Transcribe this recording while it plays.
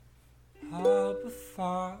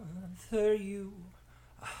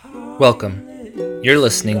Welcome. You're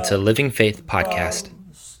listening to Living Faith Podcast.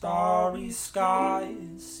 Starry skies,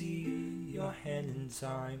 see your hand in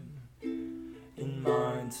time, in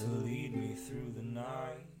mine to lead me through the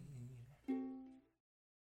night.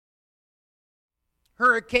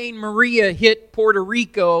 Hurricane Maria hit Puerto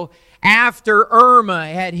Rico after Irma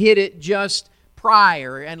had hit it just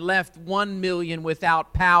prior and left 1 million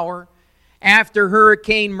without power. After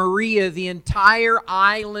Hurricane Maria, the entire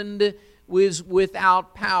island was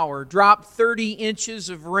without power. Dropped 30 inches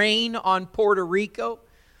of rain on Puerto Rico.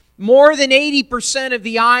 More than 80% of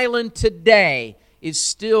the island today is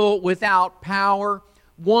still without power.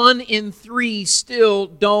 1 in 3 still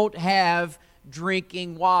don't have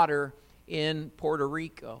drinking water in Puerto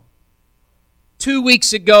Rico. 2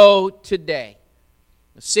 weeks ago today,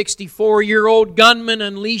 a 64-year-old gunman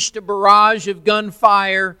unleashed a barrage of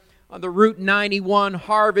gunfire on the Route 91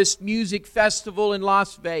 Harvest Music Festival in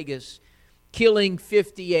Las Vegas, killing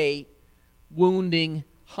 58, wounding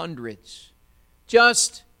hundreds.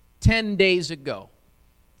 Just 10 days ago,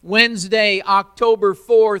 Wednesday, October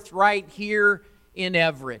 4th, right here in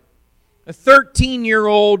Everett, a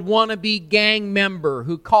 13-year-old wannabe gang member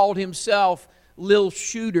who called himself Lil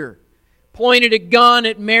Shooter pointed a gun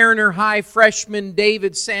at Mariner High freshman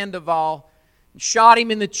David Sandoval and shot him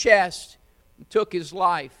in the chest and took his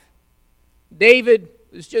life. David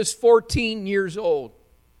was just 14 years old.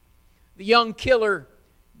 The young killer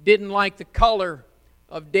didn't like the color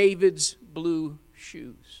of David's blue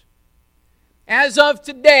shoes. As of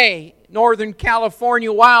today, Northern California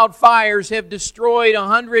wildfires have destroyed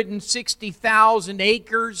 160,000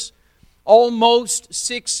 acres, almost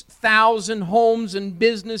 6,000 homes and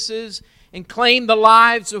businesses, and claimed the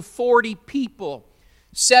lives of 40 people.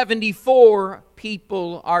 74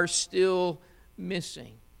 people are still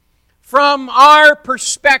missing. From our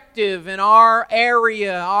perspective and our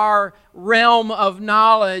area, our realm of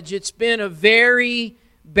knowledge, it's been a very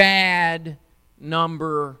bad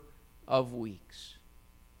number of weeks.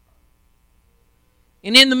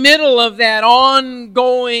 And in the middle of that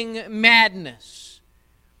ongoing madness,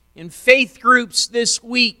 in faith groups this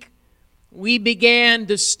week, we began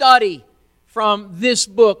to study from this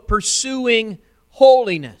book, Pursuing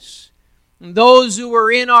Holiness. And those who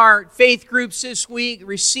were in our faith groups this week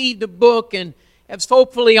received a book and have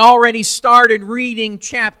hopefully already started reading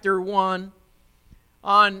chapter 1.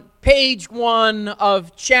 On page 1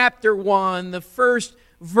 of chapter 1, the first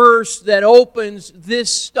verse that opens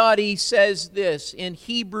this study says this in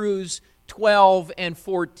Hebrews 12 and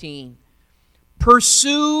 14.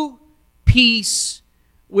 Pursue peace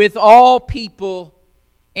with all people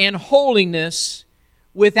and holiness,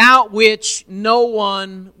 without which no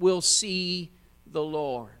one will see the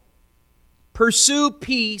Lord. Pursue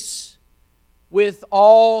peace with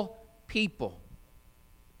all people.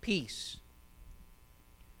 Peace.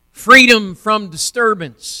 Freedom from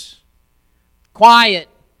disturbance. Quiet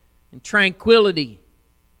and tranquility.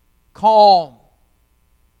 Calm.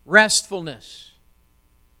 Restfulness.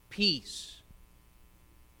 Peace.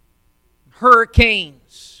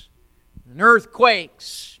 Hurricanes and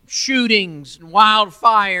earthquakes, shootings and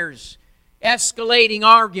wildfires, escalating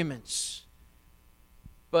arguments,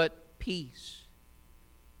 but peace.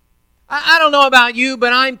 I don't know about you,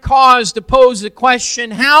 but I'm caused to pose the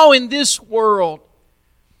question, how in this world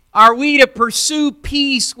are we to pursue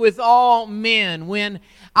peace with all men when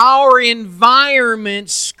our environment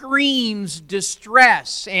screams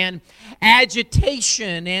distress and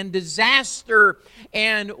agitation and disaster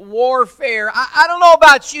and warfare? I don't know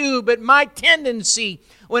about you, but my tendency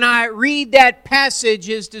when I read that passage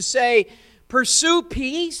is to say, pursue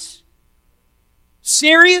peace?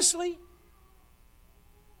 Seriously?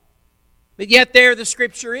 But yet there the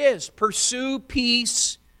Scripture is. Pursue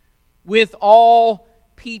peace with all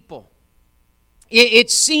people. It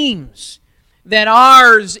seems that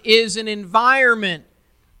ours is an environment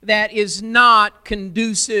that is not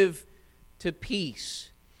conducive to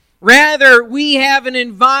peace. Rather, we have an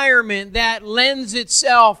environment that lends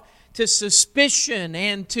itself to suspicion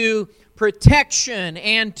and to protection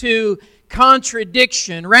and to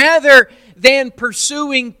contradiction. Rather than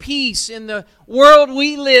pursuing peace in the world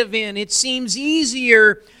we live in, it seems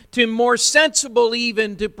easier to, more sensible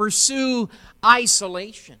even, to pursue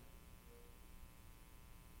isolation.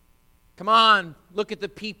 Come on, look at the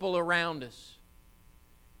people around us.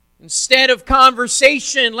 Instead of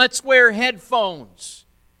conversation, let's wear headphones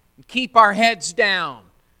and keep our heads down,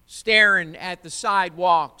 staring at the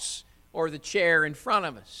sidewalks or the chair in front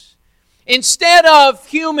of us. Instead of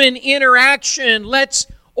human interaction, let's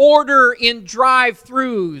order in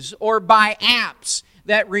drive-thrus or by apps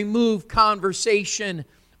that remove conversation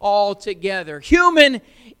altogether. Human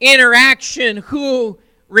interaction, who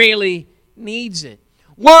really needs it?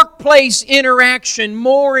 Workplace interaction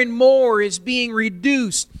more and more is being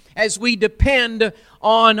reduced as we depend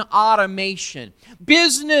on automation.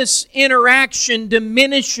 Business interaction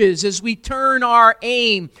diminishes as we turn our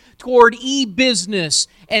aim toward e-business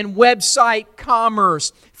and website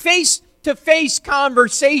commerce. Face-to-face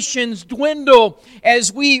conversations dwindle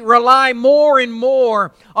as we rely more and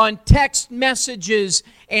more on text messages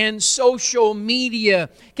and social media.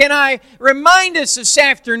 Can I remind us this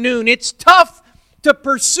afternoon, it's tough to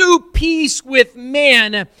pursue peace with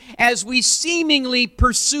men as we seemingly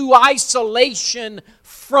pursue isolation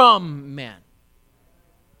from men.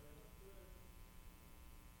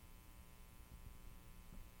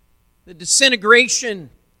 The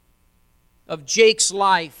disintegration of Jake's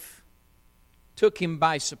life took him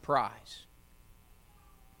by surprise.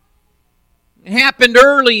 It happened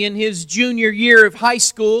early in his junior year of high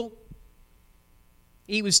school.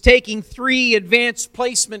 He was taking 3 advanced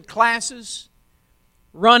placement classes,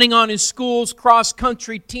 running on his school's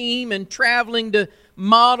cross-country team, and traveling to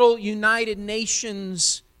Model United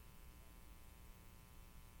Nations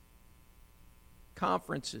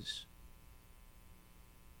conferences.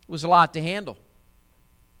 It was a lot to handle.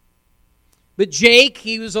 But Jake,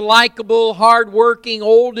 he was a likable, hard-working,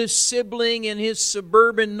 oldest sibling in his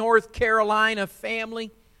suburban North Carolina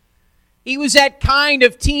family. He was that kind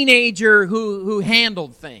of teenager who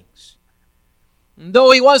handled things. And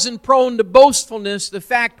though he wasn't prone to boastfulness, the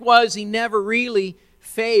fact was he never really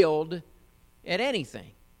failed at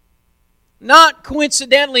anything. Not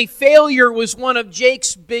coincidentally, failure was one of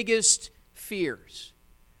Jake's biggest fears.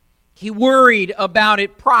 He worried about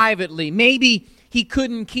it privately. Maybe he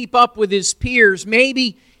couldn't keep up with his peers.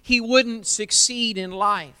 Maybe he wouldn't succeed in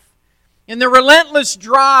life. And the relentless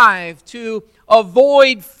drive to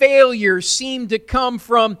avoid failure seemed to come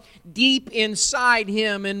from deep inside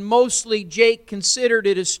him, and mostly Jake considered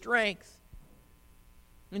it a strength.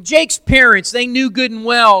 And Jake's parents, they knew good and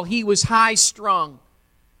well he was high-strung.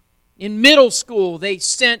 In middle school, they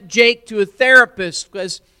sent Jake to a therapist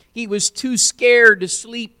because he was too scared to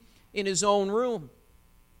sleep in his own room.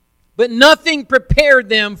 But nothing prepared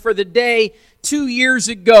them for the day 2 years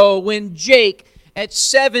ago when Jake, at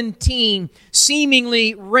 17,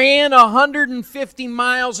 seemingly ran 150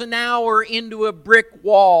 miles an hour into a brick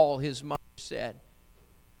wall, his mother said.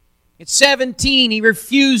 At 17, he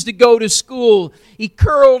refused to go to school. He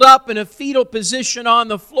curled up in a fetal position on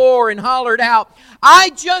the floor and hollered out, "I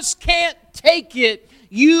just can't take it.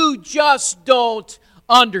 You just don't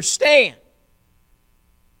understand."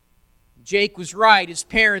 Jake was right. His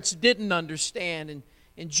parents didn't understand,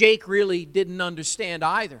 and Jake really didn't understand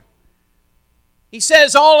either. He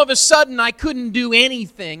says, all of a sudden, I couldn't do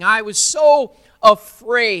anything. I was so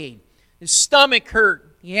afraid. His stomach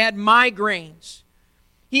hurt. He had migraines.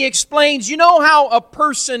 He explains, you know how a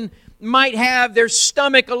person might have their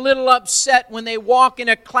stomach a little upset when they walk in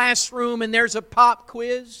a classroom and there's a pop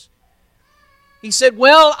quiz? He said,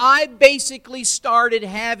 well, I basically started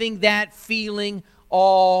having that feeling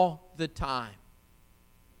all the time.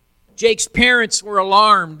 Jake's parents were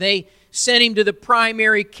alarmed. They sent him to the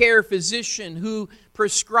primary care physician who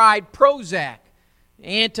prescribed Prozac,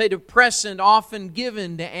 an antidepressant often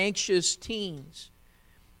given to anxious teens.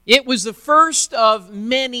 It was the first of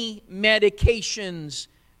many medications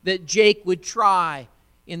that Jake would try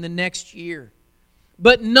in the next year.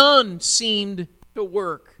 But none seemed to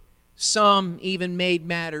work. Some even made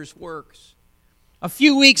matters worse. A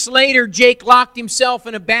few weeks later, Jake locked himself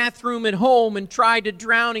in a bathroom at home and tried to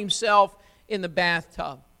drown himself in the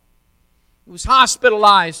bathtub. He was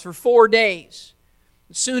hospitalized for 4 days.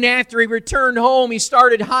 Soon after he returned home, he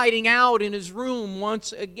started hiding out in his room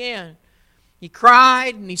once again. He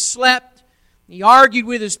cried and he slept. He argued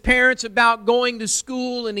with his parents about going to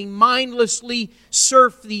school, and he mindlessly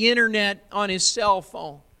surfed the internet on his cell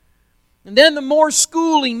phone. And then the more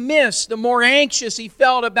school he missed, the more anxious he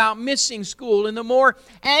felt about missing school. And the more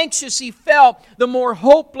anxious he felt, the more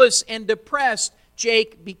hopeless and depressed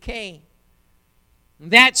Jake became.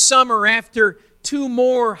 And that summer, after 2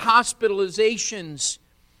 more hospitalizations,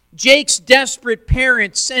 Jake's desperate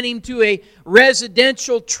parents sent him to a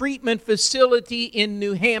residential treatment facility in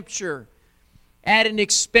New Hampshire at an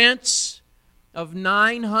expense of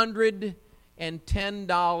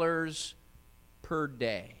 $910 per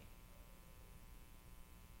day.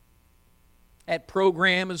 That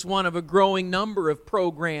program is one of a growing number of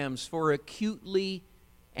programs for acutely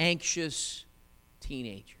anxious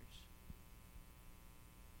teenagers.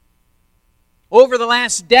 Over the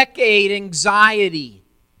last decade, anxiety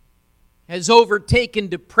has overtaken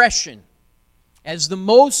depression as the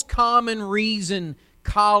most common reason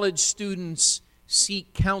college students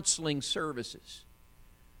seek counseling services.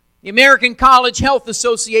 The American College Health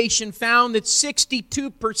Association found that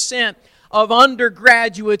 62% of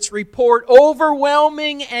undergraduates report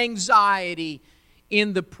overwhelming anxiety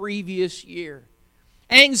in the previous year.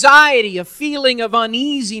 Anxiety, a feeling of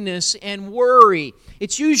uneasiness and worry.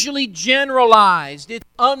 It's usually generalized, it's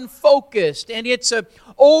unfocused, and it's an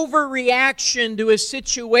overreaction to a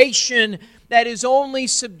situation that is only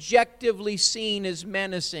subjectively seen as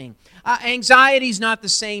menacing. Anxiety is not the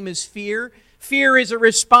same as fear. Fear is a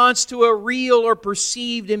response to a real or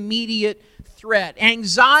perceived immediate threat.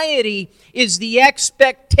 Anxiety is the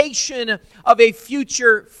expectation of a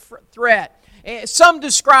future threat. Some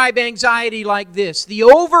describe anxiety like this: the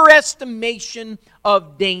overestimation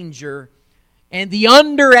of danger and the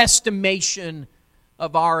underestimation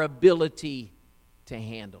of our ability to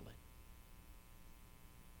handle it.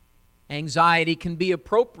 Anxiety can be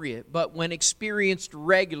appropriate, but when experienced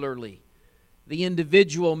regularly, the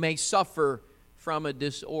individual may suffer from a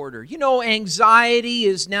disorder. You know, anxiety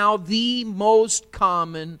is now the most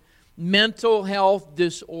common mental health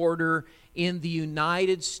disorder in the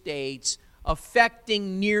United States,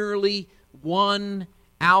 affecting nearly 1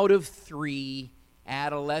 out of 3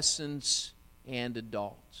 adolescents and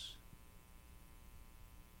adults.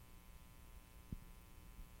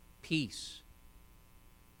 Peace.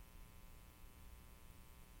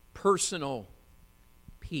 Personal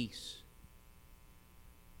peace.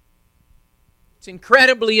 It's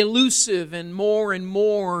incredibly elusive, and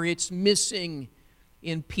more it's missing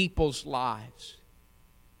in people's lives,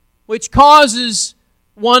 which causes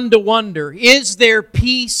one to wonder, is there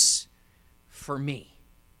peace for me?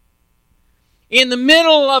 In the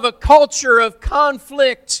middle of a culture of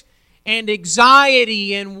conflict and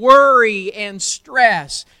anxiety and worry and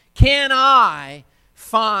stress, can I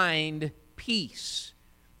find peace?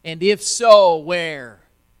 And if so, where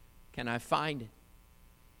can I find it?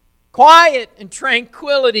 Quiet and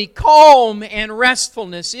tranquility, calm and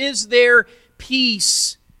restfulness. Is there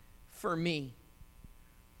peace for me?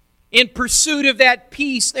 In pursuit of that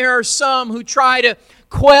peace, there are some who try to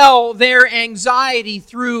quell their anxiety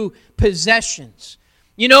through possessions.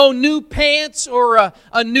 You know, new pants or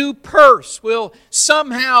a new purse will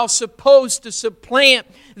somehow supposed to supplant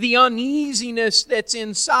the uneasiness that's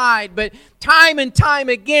inside. But time and time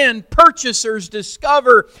again, purchasers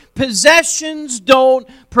discover possessions don't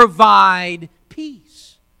provide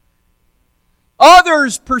peace.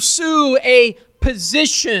 Others pursue a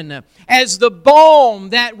position as the balm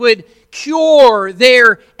that would cure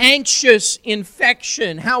their anxious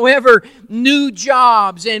infection. However, new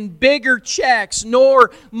jobs and bigger checks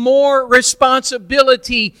nor more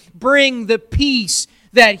responsibility bring the peace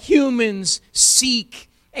that humans seek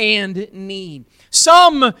and need.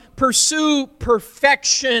 Some pursue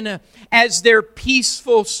perfection as their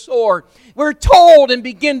peaceful sort. We're told and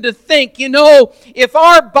begin to think, you know, if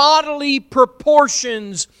our bodily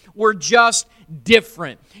proportions were just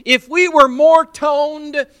different, if we were more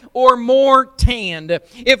toned or more tanned,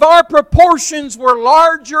 if our proportions were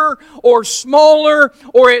larger or smaller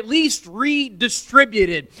or at least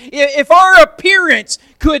redistributed, if our appearance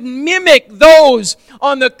could mimic those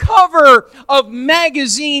on the cover of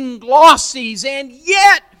magazine glossies, and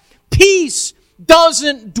yet peace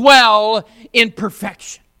doesn't dwell in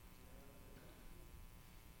perfection.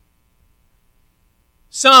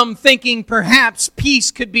 Some thinking perhaps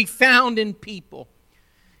peace could be found in people.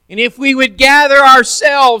 And if we would gather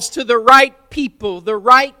ourselves to the right people, the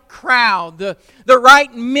right crowd, the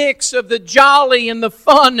right mix of the jolly and the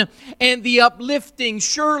fun and the uplifting,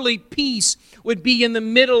 surely peace would be in the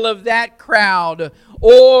middle of that crowd,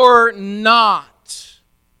 or not.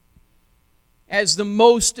 As the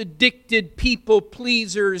most addicted people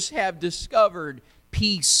pleasers have discovered,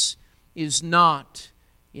 peace is not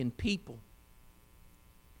in people.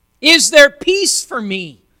 Is there peace for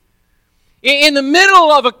me? In the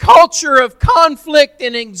middle of a culture of conflict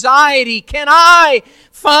and anxiety, can I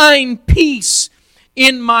find peace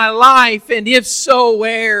in my life? And if so,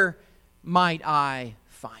 where might I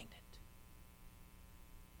find it?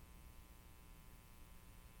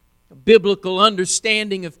 A biblical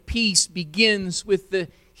understanding of peace begins with the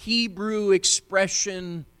Hebrew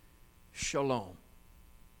expression shalom.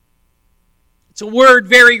 It's a word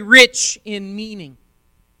very rich in meaning.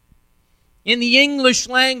 In the English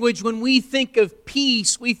language, when we think of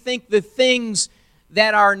peace, we think the things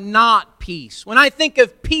that are not peace. When I think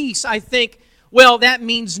of peace, I think Well, that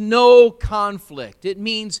means no conflict. It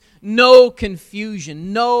means no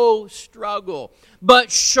confusion, no struggle. But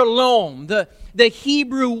shalom, the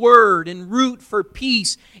Hebrew word and root for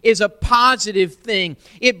peace, is a positive thing.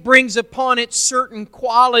 It brings upon it certain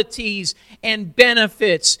qualities and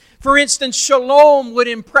benefits. For instance, shalom would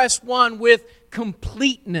impress one with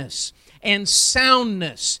completeness and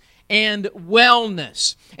soundness and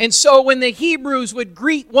wellness. And so when the Hebrews would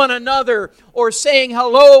greet one another or saying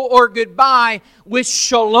hello or goodbye with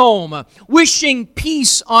shalom, wishing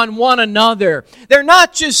peace on one another, they're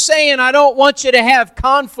not just saying, I don't want you to have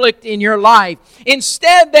conflict in your life.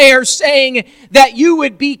 Instead, they are saying that you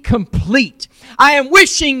would be complete. I am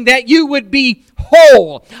wishing that you would be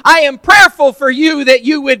whole. I am prayerful for you that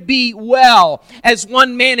you would be well. As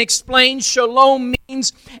one man explained, shalom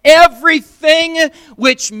means everything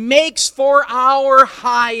which makes for our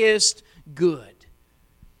highest good.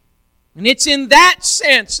 And it's in that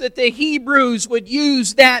sense that the Hebrews would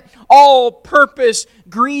use that all-purpose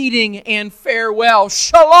greeting and farewell.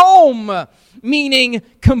 Shalom, meaning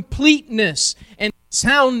completeness and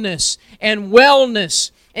soundness and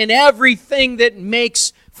wellness and everything that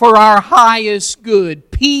makes for our highest good.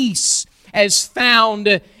 Peace as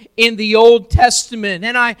found in the Old Testament.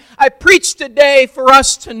 And I preach today for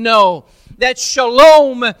us to know that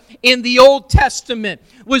shalom in the Old Testament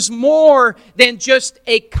was more than just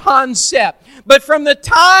a concept. But from the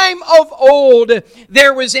time of old,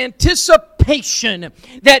 there was anticipation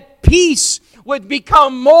that peace would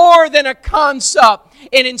become more than a concept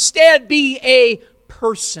and instead be a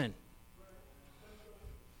person.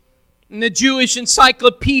 In the Jewish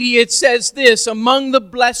Encyclopedia, it says this: among the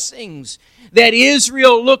blessings that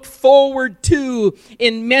Israel looked forward to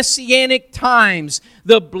in Messianic times,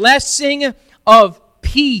 the blessing of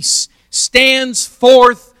peace stands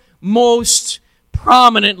forth most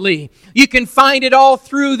prominently. You can find it all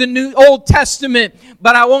through the Old Testament,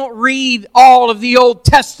 but I won't read all of the Old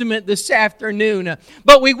Testament this afternoon.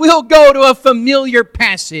 But we will go to a familiar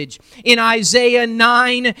passage in Isaiah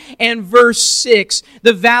 9 and verse 6.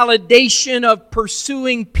 The validation of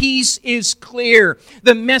pursuing peace is clear.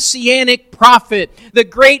 The Messianic prophet, the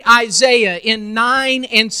great Isaiah, in 9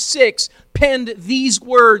 and 6, penned these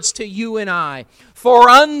words to you and I. For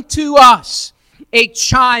unto us a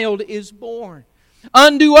child is born.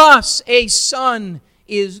 Unto us a son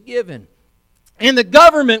is given, and the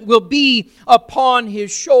government will be upon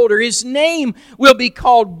his shoulder. His name will be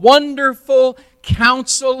called Wonderful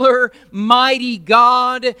Counselor, Mighty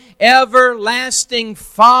God, Everlasting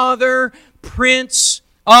Father, Prince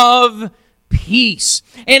of Peace.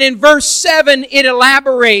 And in verse 7 it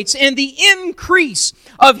elaborates, and the increase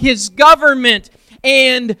of his government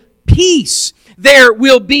and peace there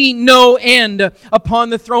will be no end upon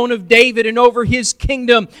the throne of David and over his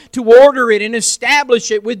kingdom, to order it and establish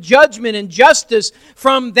it with judgment and justice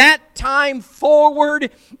from that time forward,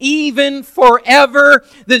 even forever.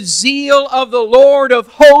 The zeal of the Lord of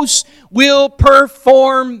hosts will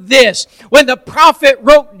perform this. When the prophet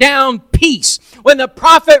wrote down peace, when the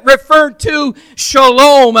prophet referred to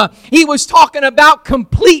shalom, he was talking about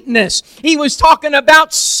completeness. He was talking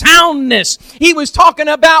about soundness. He was talking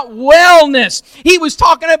about wellness. He was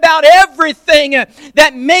talking about everything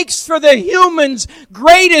that makes for the human's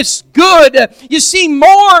greatest good. You see,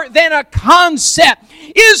 more than a concept,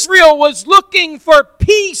 Israel was looking for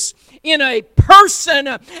peace in a person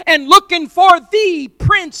and looking for the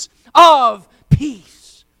Prince of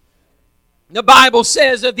Peace. The Bible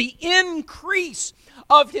says of the increase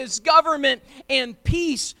of his government and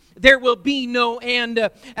peace, there will be no end.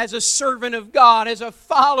 As a servant of God, as a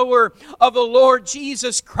follower of the Lord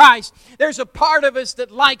Jesus Christ, there's a part of us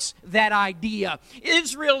that likes that idea.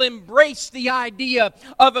 Israel embraced the idea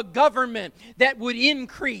of a government that would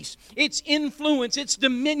increase. Its influence, its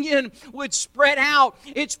dominion would spread out.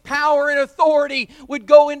 Its power and authority would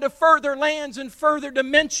go into further lands and further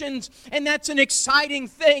dimensions. And that's an exciting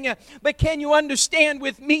thing. But can you understand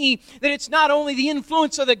with me that it's not only the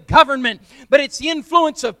influence of the government, but it's the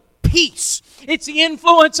influence of peace. It's the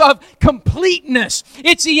influence of completeness.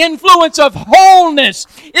 It's the influence of wholeness.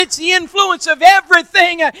 It's the influence of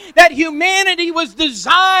everything that humanity was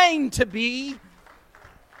designed to be.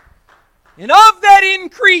 And of that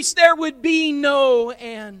increase there would be no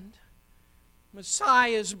end.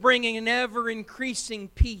 Messiah is bringing an ever-increasing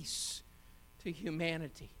peace to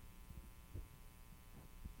humanity.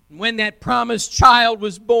 And when that promised child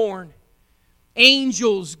was born,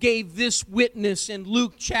 angels gave this witness in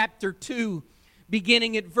Luke chapter 2,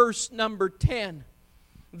 beginning at verse number 10.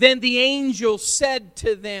 Then the angel said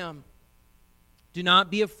to them, do not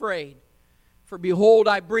be afraid, for behold,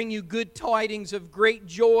 I bring you good tidings of great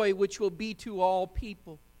joy, which will be to all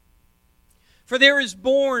people. For there is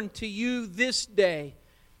born to you this day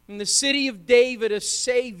in the city of David a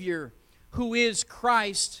Savior, who is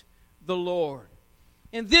Christ the Lord.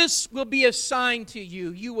 And this will be a sign to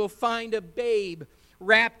you. You will find a babe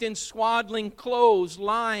wrapped in swaddling clothes,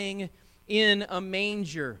 lying in a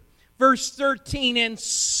manger. Verse 13, and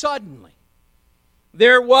suddenly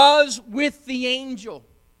there was with the angel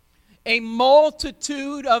a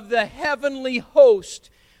multitude of the heavenly host,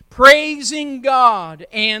 praising God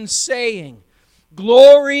and saying,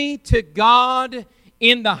 Glory to God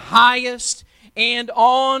in the highest, and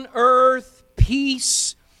on earth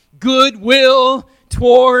peace, goodwill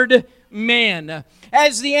toward men.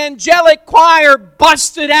 As the angelic choir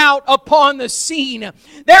busted out upon the scene,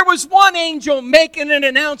 there was one angel making an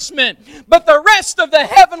announcement, but the rest of the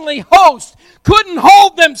heavenly host couldn't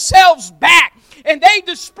hold themselves back. And they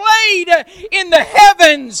displayed in the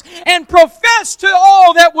heavens and professed to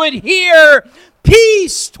all that would hear,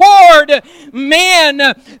 peace toward man.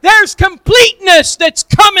 There's completeness that's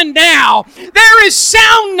coming now. There is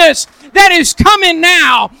soundness that is coming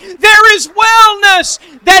now. There is wellness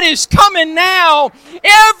that is coming now.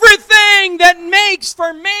 Everything that makes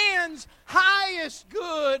for man's highest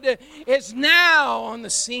good is now on the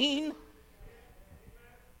scene.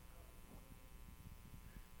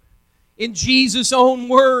 In Jesus' own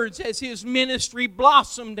words, as His ministry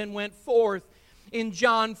blossomed and went forth, in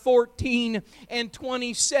John 14 and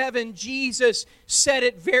 27, Jesus said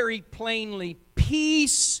it very plainly,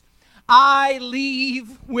 Peace I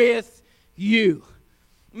leave with you.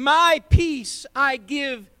 My peace I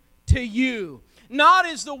give to you. Not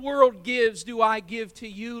as the world gives do I give to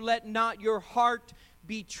you. Let not your heart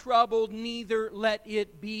be troubled, neither let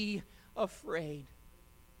it be afraid.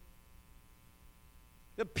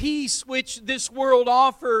 The peace which this world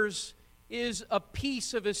offers is a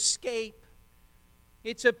peace of escape.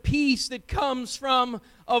 It's a peace that comes from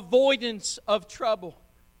avoidance of trouble.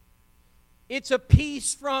 It's a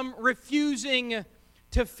peace from refusing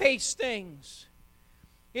to face things.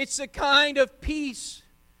 It's the kind of peace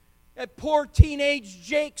that poor teenage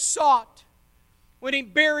Jake sought when he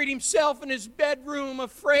buried himself in his bedroom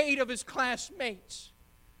afraid of his classmates.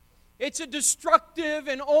 It's a destructive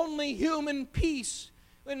and only human peace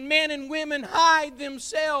when men and women hide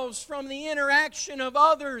themselves from the interaction of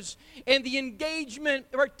others and the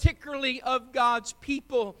engagement, particularly of God's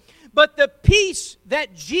people. But the peace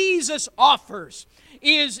that Jesus offers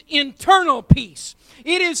is internal peace.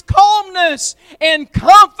 It is calmness and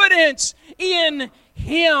confidence in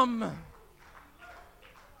Him.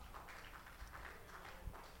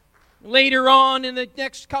 Later on in the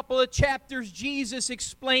next couple of chapters, Jesus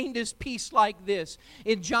explained His peace like this.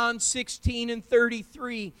 In John 16 and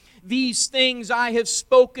 33, These things I have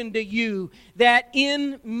spoken to you, that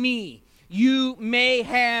in me you may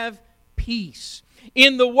have peace.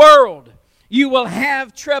 In the world you will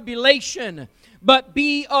have tribulation, but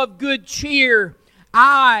be of good cheer.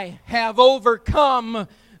 I have overcome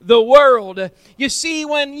the world. You see,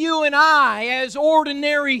 when you and I, as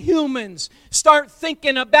ordinary humans, start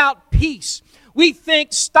thinking about peace, we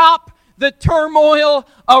think, stop the turmoil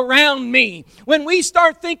around me. When we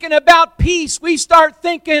start thinking about peace, we start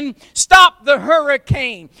thinking, stop the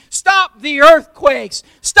hurricane, stop the earthquakes,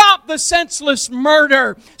 stop the senseless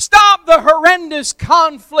murder, stop the horrendous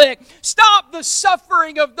conflict, stop the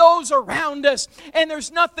suffering of those around us. And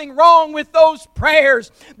there's nothing wrong with those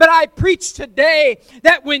prayers. But I preach today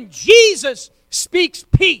that when Jesus speaks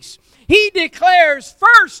peace, He declares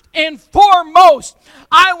first and foremost,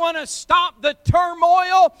 I want to stop the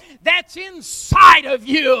turmoil that's inside of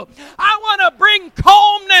you. I want to bring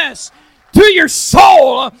calmness to your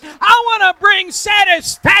soul. I want to bring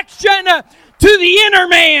satisfaction to the inner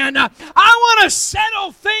man. I want to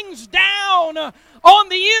settle things down on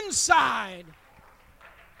the inside.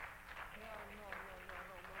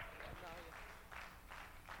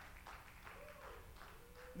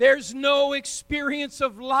 There's no experience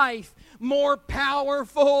of life more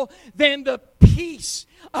powerful than the peace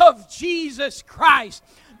of Jesus Christ.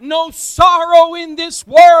 No sorrow in this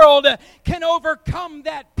world can overcome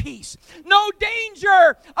that peace. No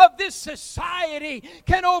danger of this society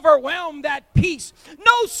can overwhelm that peace.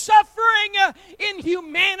 No suffering in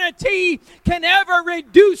humanity can ever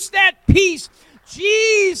reduce that peace.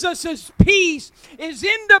 Jesus' peace is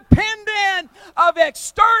independent of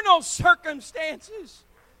external circumstances.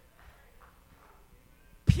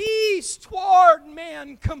 Peace toward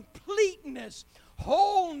man, completeness,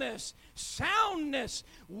 wholeness, soundness,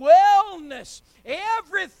 wellness,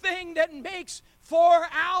 everything that makes for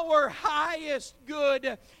our highest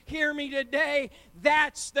good. Hear me today.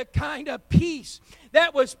 That's the kind of peace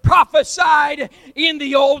that was prophesied in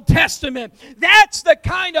the Old Testament. That's the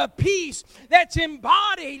kind of peace that's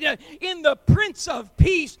embodied in the Prince of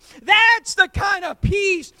Peace. That's the kind of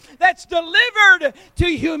peace that's delivered to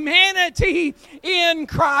humanity in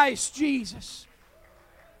Christ Jesus.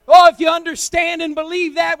 Oh, if you understand and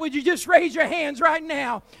believe that, would you just raise your hands right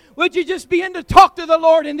now? Would you just begin to talk to the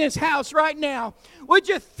Lord in this house right now? Would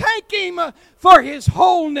you thank Him for His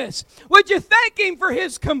wholeness? Would you thank Him for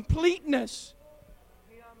His completeness?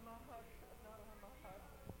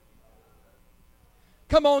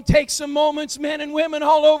 Come on, take some moments, men and women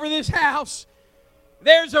all over this house.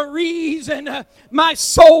 There's a reason my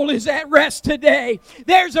soul is at rest today.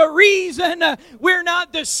 There's a reason we're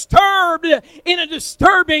not disturbed in a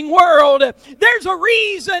disturbing world. There's a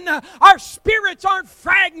reason our spirits aren't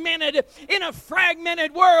fragmented in a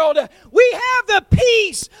fragmented world. We have the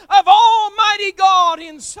peace of Almighty God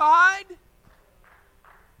inside.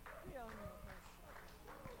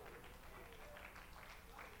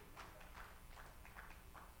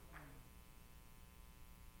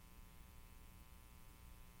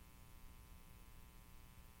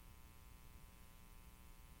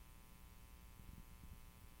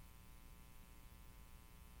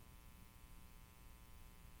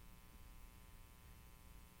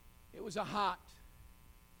 It was a hot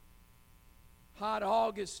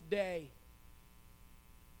August day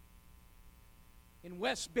in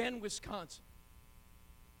West Bend, Wisconsin.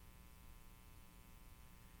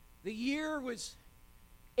 The year was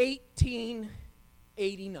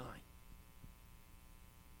 1889.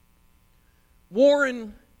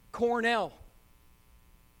 Warren Cornell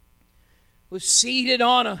was seated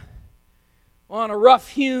on a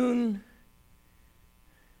rough-hewn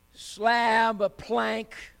slab, a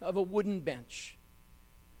plank of a wooden bench.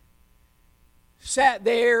 Sat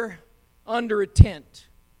there under a tent.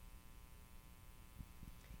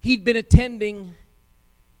 He'd been attending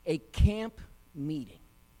a camp meeting.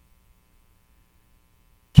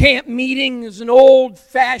 Camp meeting is an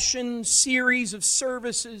old-fashioned series of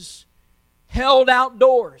services held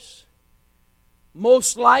outdoors,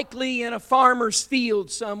 most likely in a farmer's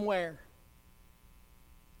field somewhere.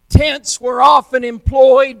 Tents were often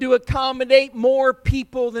employed to accommodate more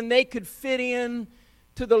people than they could fit in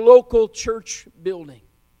to the local church building.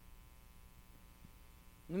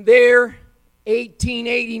 And there,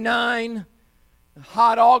 1889, a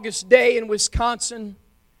hot August day in Wisconsin,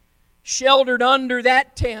 sheltered under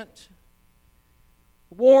that tent,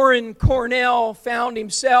 Warren Cornell found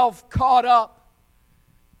himself caught up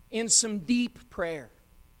in some deep prayer.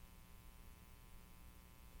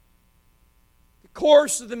 The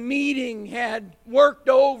course of the meeting had worked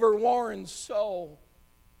over Warren's soul.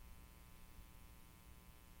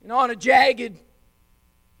 And on a jagged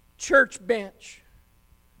church bench,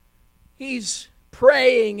 he's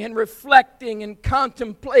praying and reflecting and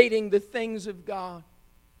contemplating the things of God.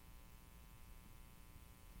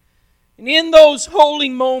 And in those holy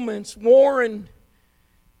moments, Warren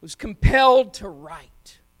was compelled to write.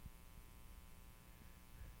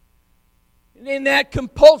 And in that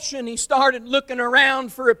compulsion, he started looking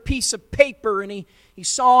around for a piece of paper, and he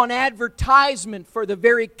saw an advertisement for the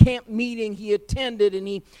very camp meeting he attended, and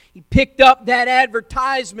he picked up that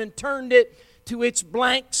advertisement, turned it to its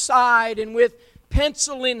blank side, and with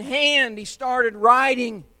pencil in hand, he started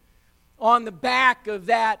writing on the back of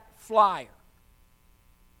that flyer.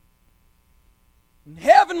 And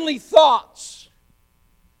heavenly thoughts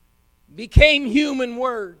became human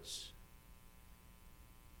words.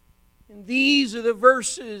 And these are the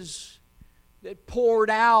verses that poured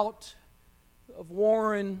out of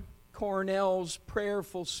Warren Cornell's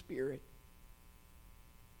prayerful spirit.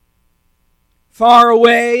 Far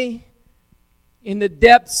away in the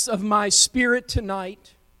depths of my spirit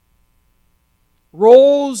tonight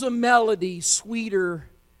rolls a melody sweeter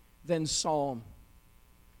than psalm.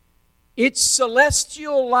 Its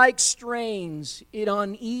celestial-like strains, it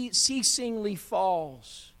unceasingly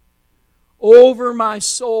falls over my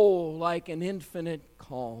soul like an infinite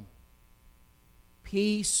calm.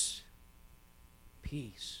 Peace,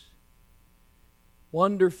 peace,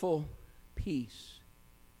 wonderful peace,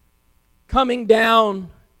 coming down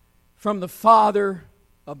from the Father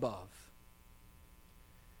above.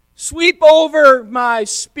 Sweep over my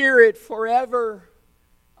spirit forever,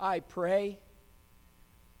 I pray,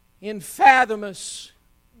 in fathomless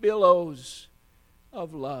billows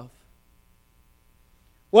of love.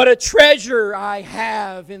 What a treasure I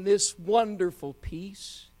have in this wonderful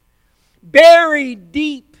peace, buried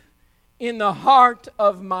deep in the heart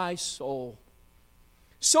of my soul,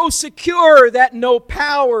 so secure that no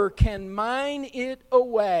power can mine it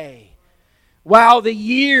away, while the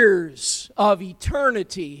years of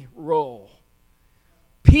eternity roll.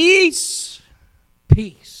 Peace,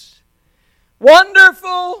 peace,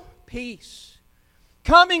 wonderful peace,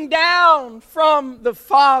 coming down from the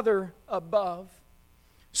Father above.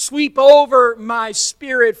 Sweep over my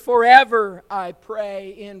spirit forever, I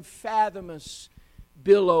pray, in fathomless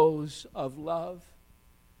billows of love.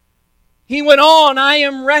 He went on, I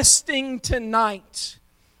am resting tonight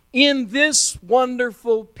in this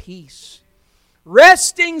wonderful peace,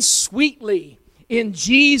 resting sweetly in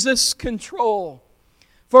Jesus' control.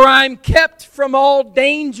 For I'm kept from all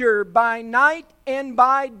danger by night and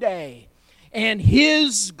by day, and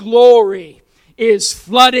His glory is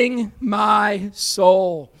flooding my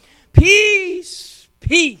soul. Peace,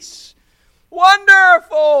 peace,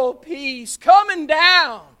 wonderful peace coming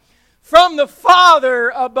down from the Father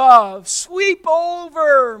above. Sweep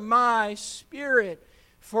over my spirit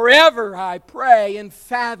forever, I pray, in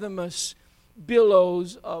fathomless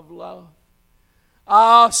billows of love.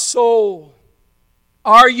 Ah, soul,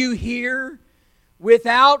 are you here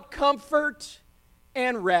without comfort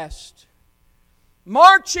and rest,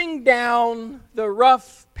 marching down the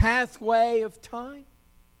rough pathway of time?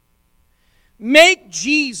 Make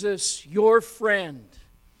Jesus your friend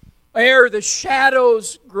ere the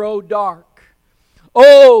shadows grow dark.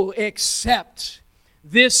 Oh, accept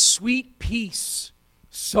this sweet peace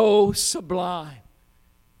so sublime.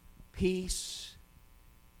 Peace,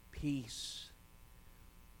 peace,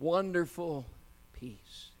 wonderful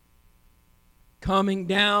peace, coming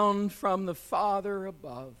down from the Father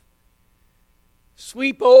above.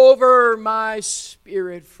 Sweep over my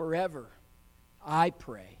spirit forever, I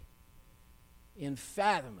pray, in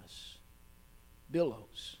fathomless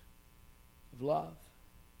billows of love.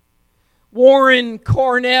 Warren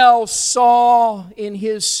Cornell saw in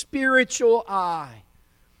his spiritual eye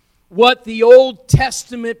what the Old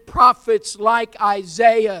Testament prophets like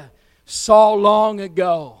Isaiah saw long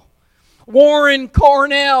ago. Warren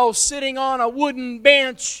Cornell, sitting on a wooden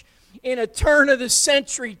bench in a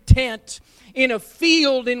turn-of-the-century tent in a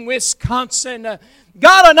field in Wisconsin,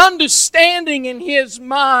 got an understanding in his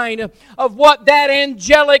mind of what that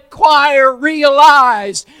angelic choir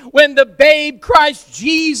realized when the babe Christ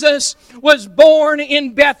Jesus was born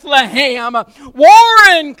in Bethlehem.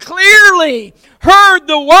 Warren clearly heard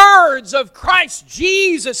the words of Christ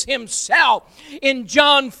Jesus Himself in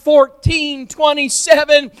John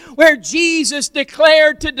 14:27, where Jesus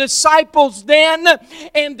declared to disciples then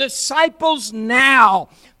and disciples now,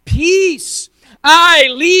 peace I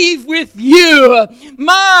leave with you,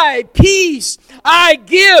 my peace I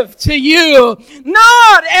give to you.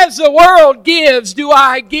 Not as the world gives do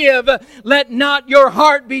I give. Let not your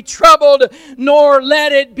heart be troubled, nor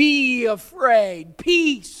let it be afraid.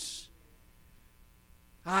 Peace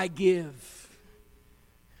I give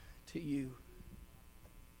to you.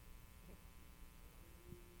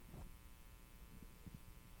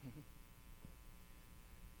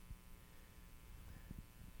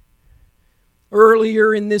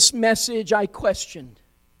 Earlier in this message, I questioned,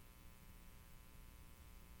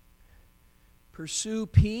 pursue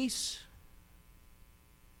peace?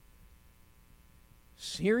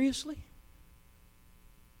 Seriously?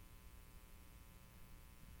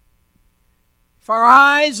 If our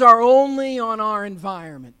eyes are only on our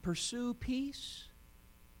environment, pursue peace?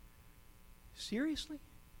 Seriously?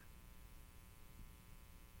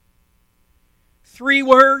 3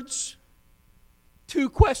 words, 2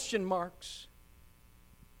 question marks.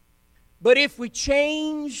 But if we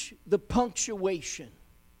change the punctuation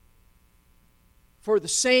for the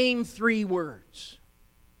same 3 words,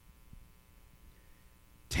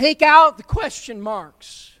 take out the question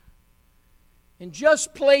marks and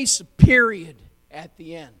just place a period at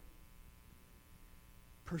the end.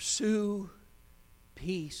 Pursue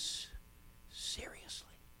peace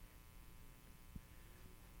seriously.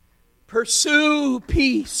 Pursue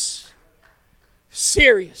peace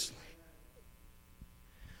seriously.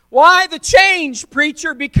 Why the change,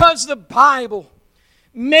 preacher? Because the Bible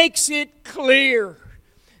makes it clear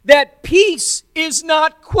that peace is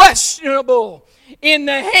not questionable in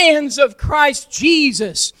the hands of Christ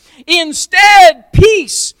Jesus. Instead,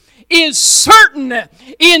 peace is certain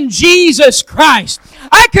in Jesus Christ.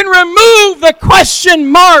 I can remove the question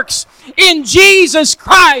marks in Jesus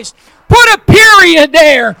Christ. Put a period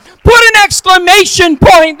there. Put an exclamation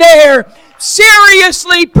point there.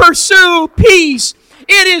 Seriously pursue peace.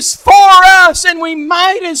 It is for us, and we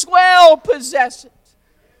might as well possess it.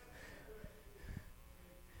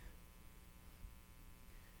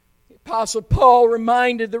 Apostle Paul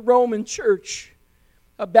reminded the Roman church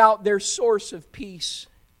about their source of peace.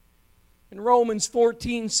 In Romans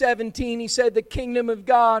 14:17, he said, the kingdom of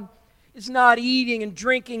God is not eating and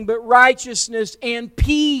drinking, but righteousness and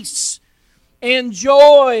peace and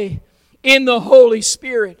joy in the Holy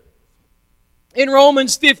Spirit. In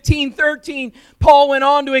Romans 15:13, Paul went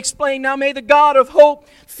on to explain, now may the God of hope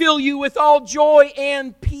fill you with all joy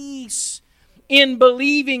and peace in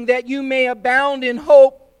believing, that you may abound in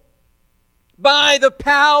hope by the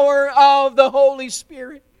power of the Holy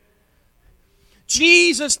Spirit.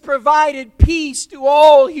 Jesus provided peace to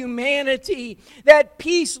all humanity. That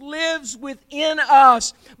peace lives within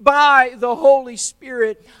us by the Holy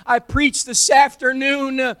Spirit. I preached this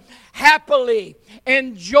afternoon happily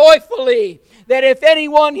and joyfully that if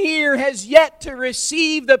anyone here has yet to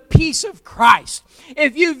receive the peace of Christ,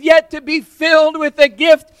 if you've yet to be filled with the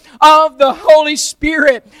gift of the Holy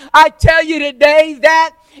Spirit, I tell you today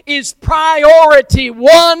that is priority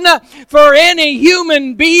one for any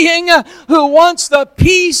human being who wants the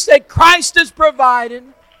peace that Christ has provided.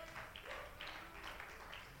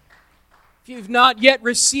 If you've not yet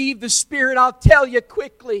received the Spirit, I'll tell you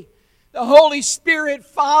quickly. The Holy Spirit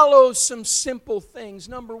follows some simple things.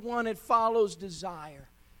 Number one, it follows desire.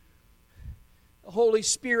 The Holy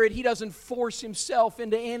Spirit, He doesn't force Himself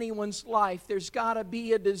into anyone's life. There's got to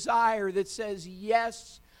be a desire that says,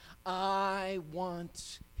 yes, I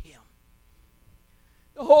want Him.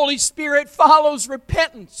 The Holy Spirit follows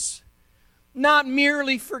repentance. Not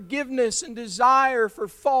merely forgiveness and desire for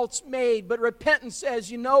faults made, but repentance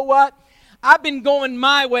says, you know what? I've been going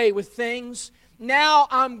my way with things. Now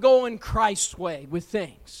I'm going Christ's way with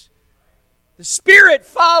things. The Spirit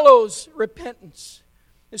follows repentance.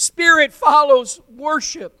 The Spirit follows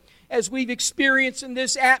worship, as we've experienced in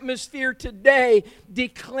this atmosphere today,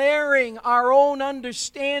 declaring our own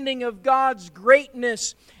understanding of God's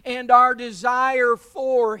greatness and our desire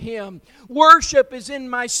for Him. Worship is in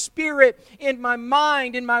my spirit, in my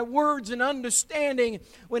mind, in my words and understanding.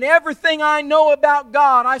 When everything I know about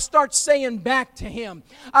God, I start saying back to Him,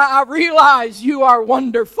 I realize You are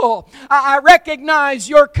wonderful. I recognize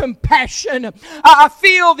Your compassion. I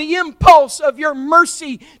feel the impulse of Your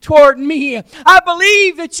mercy toward me. I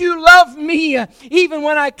believe that You love me even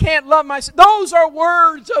when I can't love myself. Those are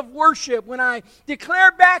words of worship when I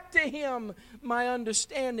declare back to Him my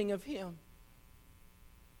understanding of Him.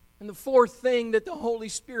 And the fourth thing that the Holy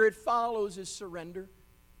Spirit follows is surrender.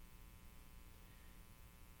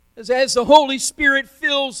 As the Holy Spirit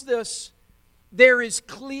fills this, there is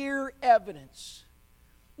clear evidence.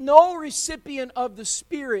 No recipient of the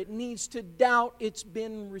Spirit needs to doubt it's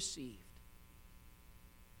been received.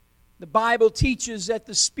 The Bible teaches that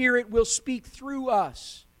the Spirit will speak through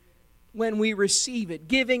us when we receive it,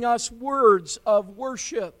 giving us words of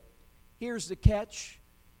worship. Here's the catch,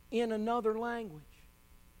 in another language.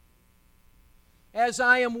 As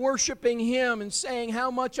I am worshiping Him and saying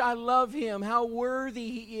how much I love Him, how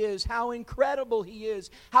worthy He is, how incredible He is,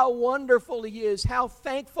 how wonderful He is, how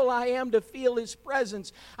thankful I am to feel His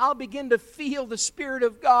presence, I'll begin to feel the Spirit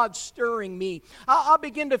of God stirring me. I'll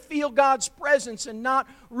begin to feel God's presence and not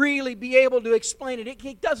really be able to explain it.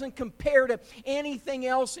 It doesn't compare to anything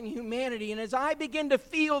else in humanity. And as I begin to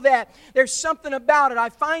feel that, there's something about it. I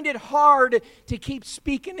find it hard to keep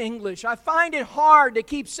speaking English. I find it hard to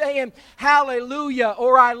keep saying hallelujah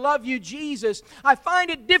or I love you, Jesus. I find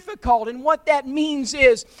it difficult, and what that means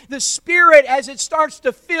is the Spirit, as it starts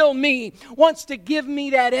to fill me, wants to give me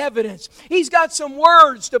that evidence. He's got some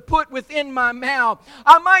words to put within my mouth.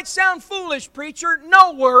 I might sound foolish, preacher.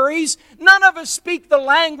 No worries. None of us speak the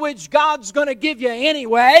language God's going to give you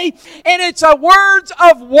anyway, and it's a words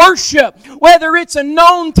of worship. Whether it's a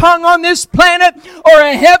known tongue on this planet or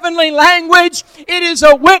a heavenly language, it is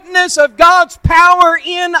a witness of God's power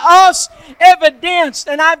in us, evidenced,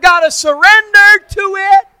 and I've got to surrender to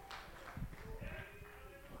it.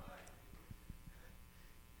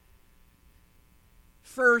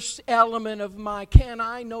 First element of my can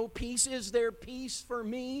I know peace? Is there peace for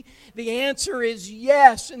me? The answer is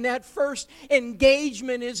yes, and that first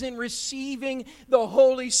engagement is in receiving the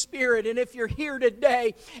Holy Spirit. And if you're here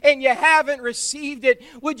today and you haven't received it,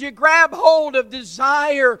 would you grab hold of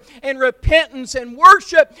desire and repentance and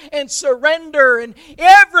worship and surrender? And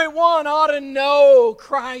everyone ought to know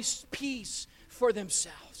Christ's peace for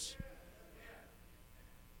themselves.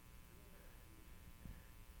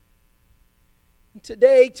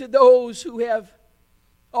 Today, to those who have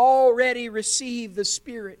already received the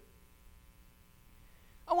Spirit,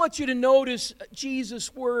 I want you to notice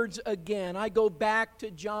Jesus' words again. I go back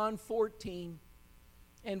to John 14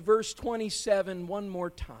 and verse 27 one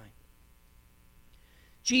more time.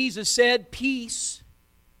 Jesus said, "Peace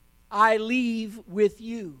I leave with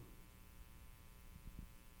you.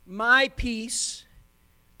 My peace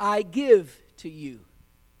I give to you.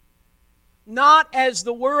 Not as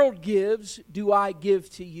the world gives do I give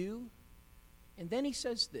to you. And then he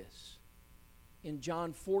says this in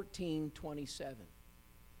John 14:27.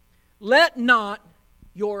 Let not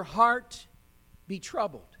your heart be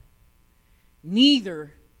troubled,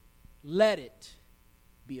 neither let it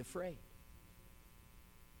be afraid.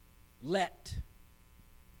 Let.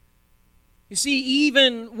 You see,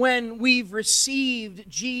 even when we've received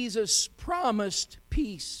Jesus' promised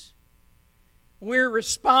peace, we're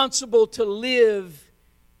responsible to live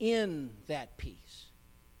in that peace.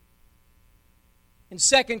 In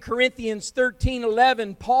 2 Corinthians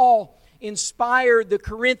 13:11, Paul inspired the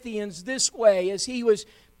Corinthians this way as he was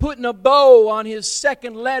putting a bow on his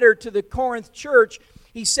second letter to the Corinth church.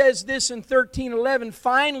 He says this in 13:11,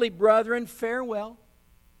 finally, brethren, farewell.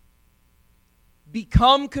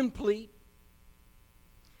 Become complete.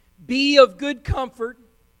 Be of good comfort.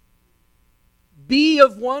 Be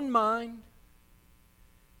of one mind.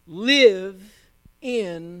 Live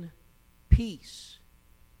in peace.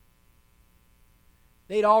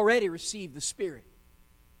 They'd already received the Spirit.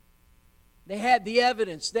 They had the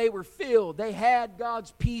evidence. They were filled. They had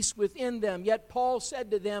God's peace within them. Yet Paul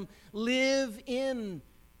said to them, live in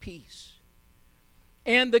peace.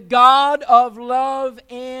 And the God of love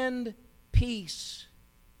and peace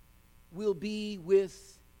will be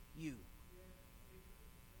with you.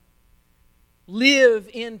 Live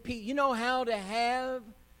in peace. You know how to have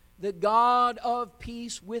the God of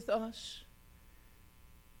peace with us?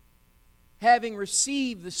 Having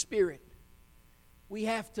received the Spirit, we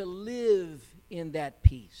have to live in that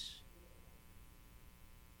peace.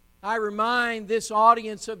 I remind this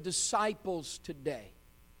audience of disciples today.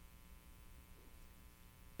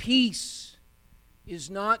 Peace is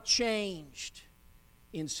not changed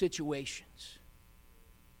in situations.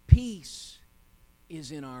 Peace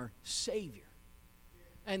is in our Savior.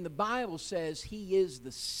 And the Bible says He is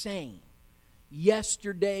the same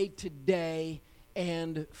yesterday, today,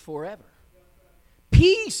 and forever.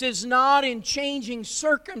 Peace is not in changing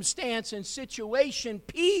circumstance and situation.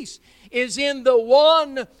 Peace is in the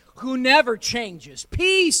one who never changes.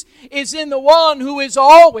 Peace is in the one who is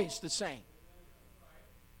always the same.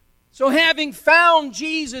 So having found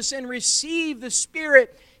Jesus and received the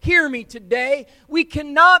Spirit, hear me today, we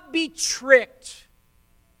cannot be tricked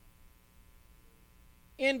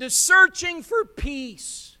into searching for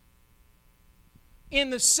peace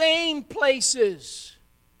in the same places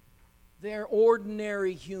their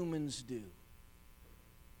ordinary humans do.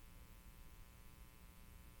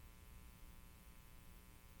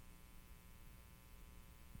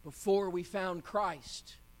 Before we found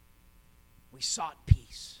Christ, we sought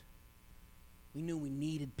peace. We knew we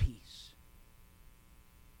needed peace.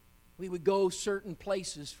 We would go certain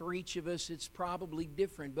places. For each of us, it's probably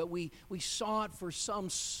different, but we sought for some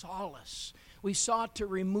solace. We sought to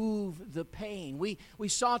remove the pain. We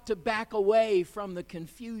sought to back away from the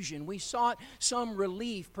confusion. We sought some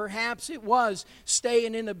relief. Perhaps it was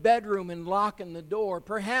staying in a bedroom and locking the door.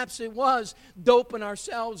 Perhaps it was doping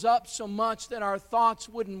ourselves up so much that our thoughts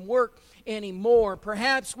wouldn't work anymore.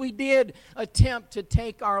 Perhaps we did attempt to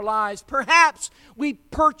take our lives. Perhaps we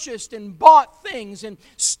purchased and bought things and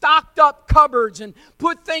stocked up cupboards and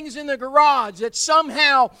put things in the garage that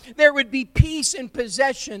somehow there would be peace in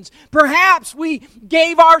possessions. Perhaps we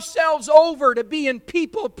gave ourselves over to being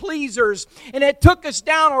people pleasers, and it took us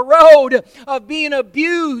down a road of being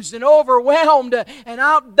abused and overwhelmed and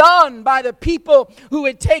outdone by the people who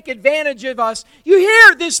would take advantage of us. You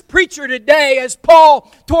hear this preacher today, as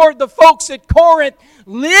Paul toward the folks at Corinth,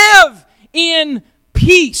 live in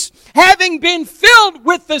peace, having been filled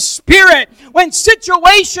with the Spirit. When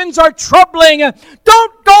situations are troubling,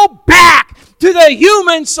 don't go back to the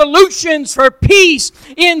human solutions for peace.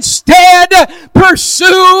 Instead,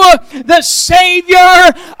 pursue the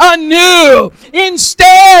Savior anew.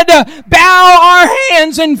 Instead, bow our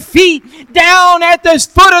hands and feet down at the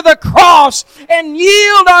foot of the cross and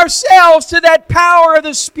yield ourselves to that power of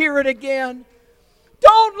the Spirit again.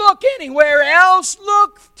 Don't look anywhere else.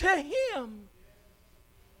 Look to Him.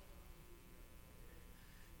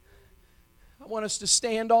 I want us to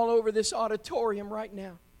stand all over this auditorium right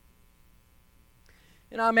now.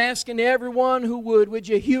 And I'm asking everyone who would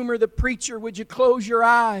you humor the preacher? Would you close your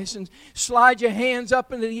eyes and slide your hands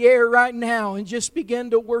up into the air right now and just begin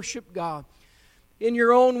to worship God? In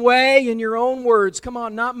your own way, in your own words. Come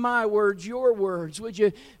on, not my words, your words. Would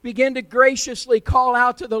you begin to graciously call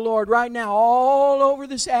out to the Lord right now, all over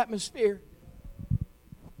this atmosphere?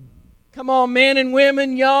 Come on, men and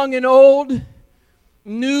women, young and old.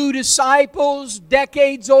 new disciples,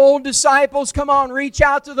 decades-old disciples. Come on, reach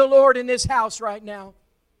out to the Lord in this house right now.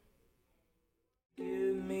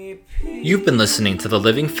 You've been listening to the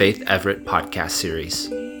Living Faith Everett podcast series.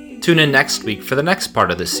 Tune in next week for the next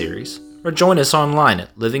part of this series, or join us online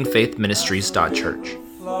at livingfaithministries.church.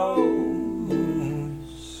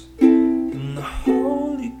 In the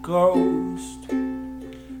Holy Ghost,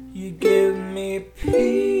 you give me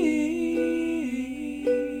peace.